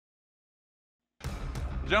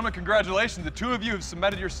Gentlemen, congratulations. The two of you have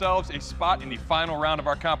cemented yourselves a spot in the final round of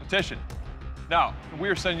our competition. Now, we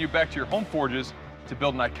are sending you back to your home forges to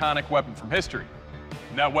build an iconic weapon from history.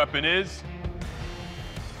 And that weapon is...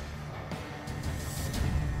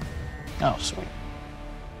 Oh, sweet.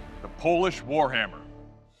 the Polish Warhammer.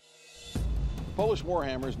 The Polish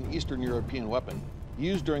Warhammer is an Eastern European weapon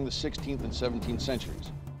used during the 16th and 17th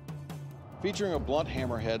centuries. Featuring a blunt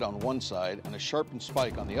hammerhead on one side and a sharpened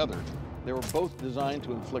spike on the other, they were both designed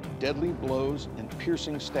to inflict deadly blows and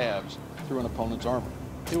piercing stabs through an opponent's armor.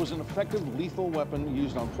 It was an effective lethal weapon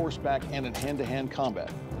used on horseback and in hand-to-hand combat.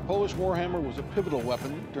 The Polish Warhammer was a pivotal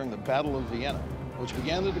weapon during the Battle of Vienna, which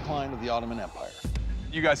began the decline of the Ottoman Empire.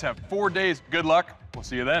 You guys have 4 days. Good luck. We'll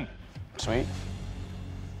see you then. Sweet.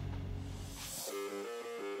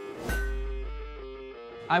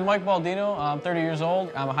 I'm Mike Baldino. I'm 30 years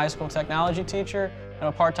old. I'm a high school technology teacher and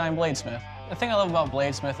a part-time bladesmith. The thing I love about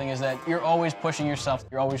bladesmithing is that you're always pushing yourself.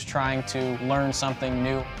 You're always trying to learn something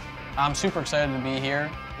new. I'm super excited to be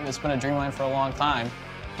here. It's been a dream of mine for a long time.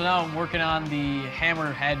 So now I'm working on the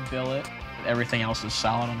hammer head billet. Everything else is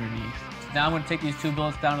solid underneath. Now I'm going to take these 2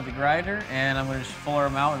 billets down to the grinder and I'm going to just fuller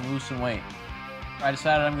them out and lose some weight. I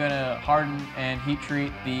decided I'm going to harden and heat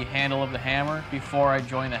treat the handle of the hammer before I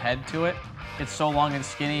join the head to it. It's so long and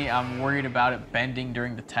skinny, I'm worried about it bending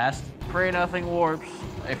during the test. Pray nothing warps.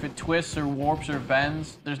 If it twists or warps or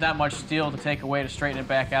bends, there's not much steel to take away to straighten it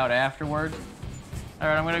back out afterwards. All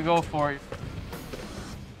right, I'm gonna go for it.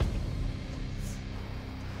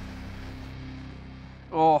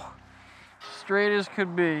 Oh, straight as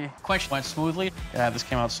could be. Quench went smoothly. Yeah, this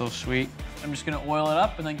came out so sweet. I'm just gonna oil it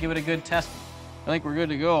up and then give it a good test. I think we're good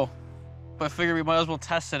to go. But I figure we might as well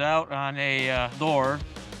test it out on a door.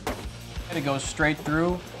 It goes straight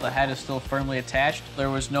through. The head is still firmly attached. There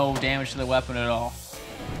was no damage to the weapon at all.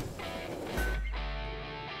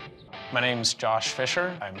 My name's Josh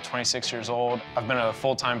Fisher. I'm 26 years old. I've been a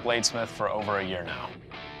full-time bladesmith for over a year now.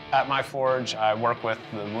 At my forge, I work with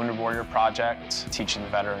the Wounded Warrior Project, teaching the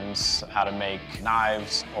veterans how to make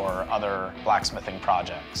knives or other blacksmithing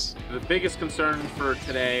projects. The biggest concern for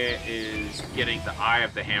today is getting the eye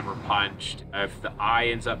of the hammer punched. If the eye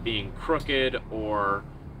ends up being crooked or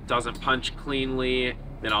doesn't punch cleanly,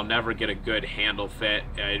 then I'll never get a good handle fit.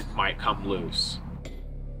 It might come loose.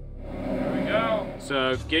 There we go.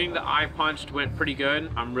 So getting the eye punched went pretty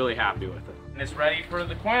good. I'm really happy with it. And it's ready for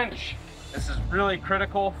the quench. This is really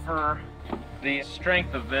critical for the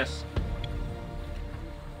strength of this.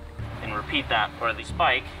 And repeat that for the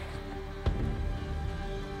spike.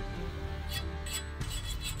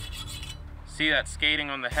 See that skating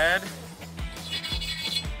on the head?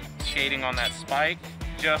 Skating on that spike.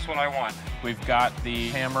 Just what I want. We've got the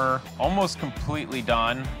hammer almost completely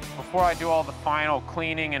done. Before I do all the final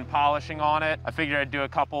cleaning and polishing on it, I figured I'd do a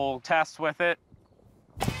couple tests with it.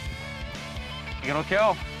 It'll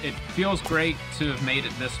kill. It feels great to have made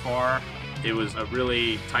it this far. It was a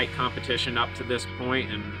really tight competition up to this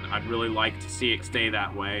point, and I'd really like to see it stay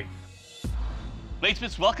that way.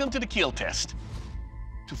 Bladesmiths, welcome to the kill test.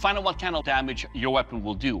 To find out what kind of damage your weapon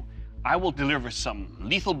will do, I will deliver some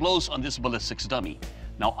lethal blows on this ballistics dummy.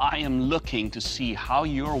 Now, I am looking to see how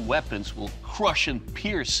your weapons will crush and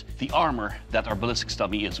pierce the armor that our ballistics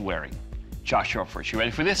dummy is wearing. Josh, you're up first. You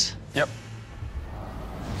ready for this? Yep.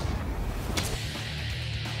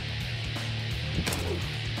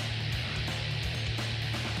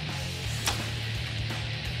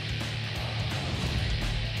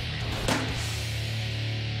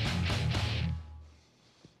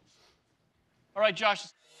 All right, Josh,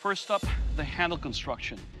 first up, the handle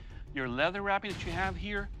construction. Your leather wrapping that you have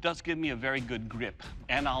here does give me a very good grip,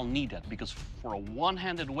 and I'll need that because for a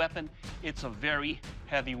one-handed weapon, it's a very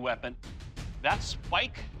heavy weapon. That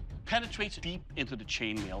spike penetrates deep into the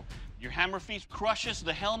chainmail. Your hammer face crushes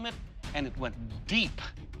the helmet, and it went deep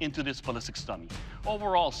into this ballistics dummy.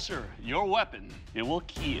 Overall, sir, your weapon, it will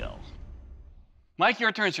kill. Mike,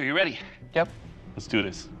 your turn, sir. You ready? Yep. Let's do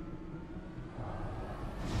this.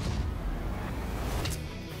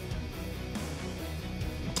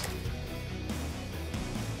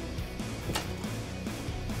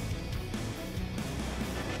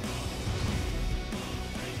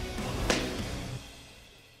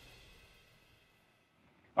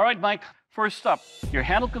 All right, Mike, first up, your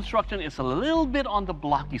handle construction is a little bit on the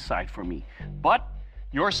blocky side for me, but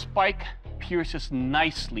your spike pierces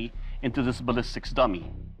nicely into this ballistics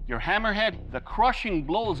dummy. Your hammerhead, the crushing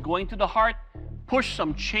blows going to the heart, push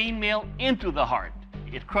some chainmail into the heart.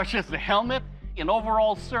 It crushes the helmet, and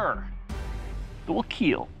overall, sir, it will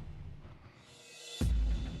kill.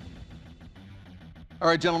 All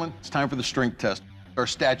right, gentlemen, it's time for the strength test, our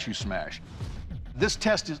statue smash. This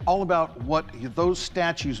test is all about what those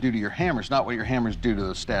statues do to your hammers, not what your hammers do to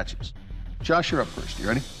those statues. Josh, you're up first. You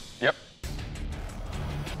ready? Yep.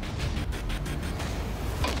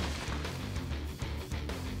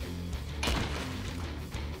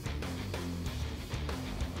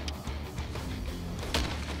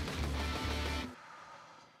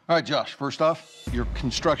 All right, Josh, first off, your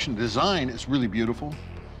construction design is really beautiful,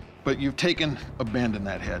 but you've abandoned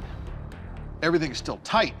that head. Everything's still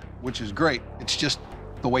tight, which is great. It's just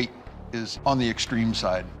the weight is on the extreme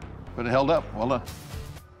side, but it held up. Well done.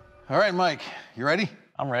 All right, Mike, you ready?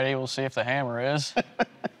 I'm ready. We'll see if the hammer is.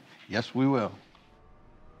 Yes, we will.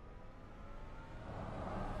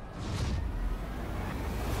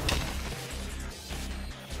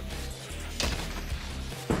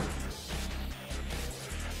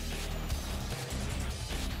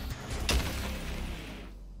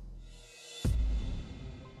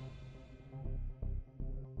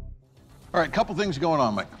 All right, couple things going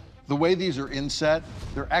on, Mike. The way these are inset,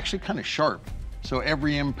 they're actually kind of sharp. So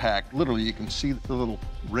every impact, literally, you can see the little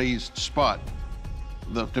raised spot.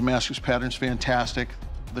 The Damascus pattern's fantastic.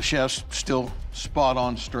 The shaft's still spot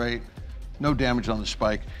on straight. No damage on the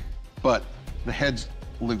spike, but the head's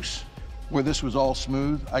loose. Where this was all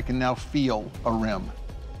smooth, I can now feel a rim.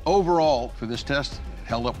 Overall, for this test, it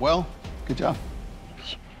held up well. Good job.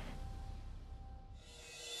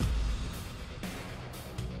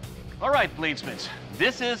 All right, bladesmiths,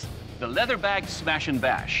 this is the leather bag smash and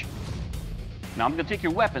bash. Now I'm gonna take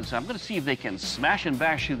your weapons and I'm gonna see if they can smash and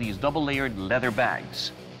bash through these double-layered leather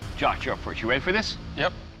bags. Josh, you're up first. You ready for this?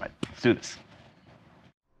 Yep. All right, let's do this.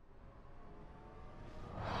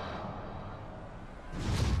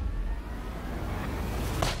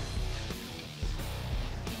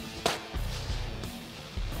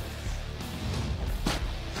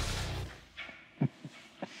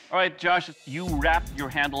 All right, Josh, you wrap your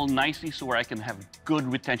handle nicely so where I can have good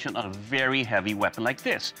retention on a very heavy weapon like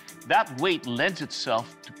this. That weight lends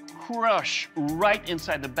itself to crush right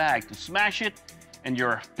inside the bag to smash it, and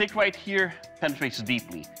your pick right here penetrates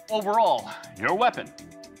deeply. Overall, your weapon,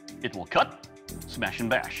 it will cut, smash and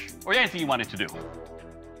bash, or anything you want it to do.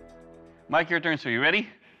 Mike, your turn, so you ready?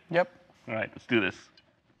 Yep. All right, let's do this.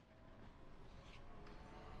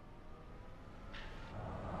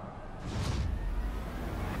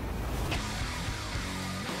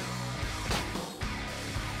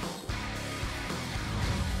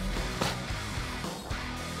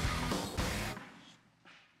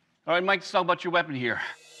 All right, Mike, let's talk about your weapon here.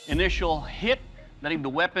 Initial hit, letting the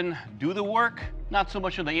weapon do the work, not so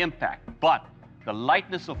much on the impact, but the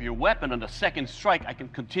lightness of your weapon on the second strike, I can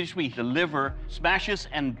continuously deliver smashes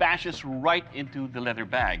and bashes right into the leather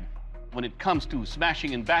bag. When it comes to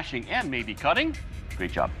smashing and bashing and maybe cutting,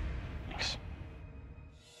 great job. Thanks.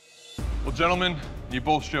 Well, gentlemen, you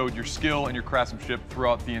both showed your skill and your craftsmanship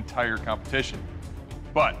throughout the entire competition.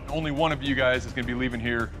 But only one of you guys is going to be leaving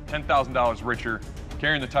here $10,000 richer,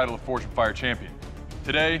 carrying the title of Forge and Fire Champion.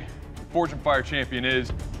 Today, the Forge and Fire Champion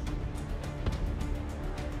is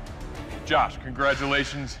Josh.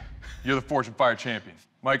 Congratulations, you're the Forge and Fire Champion.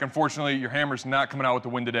 Mike, unfortunately, your hammer's not coming out with the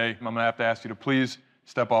win today. I'm gonna have to ask you to please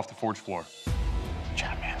step off the forge floor. Good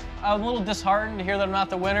job, man. I'm a little disheartened to hear that I'm not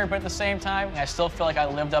the winner, but at the same time, I still feel like I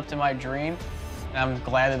lived up to my dream. And I'm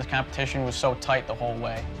glad that the competition was so tight the whole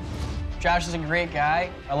way. Josh is a great guy.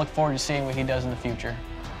 I look forward to seeing what he does in the future.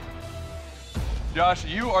 Josh,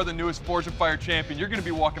 you are the newest Forge and Fire Champion. You're gonna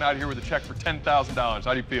be walking out of here with a check for $10,000.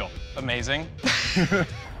 How do you feel? Amazing.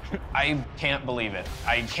 I can't believe it.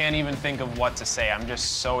 I can't even think of what to say. I'm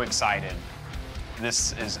just so excited.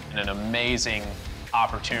 This is an amazing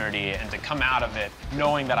opportunity, and to come out of it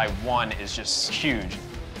knowing that I won is just huge.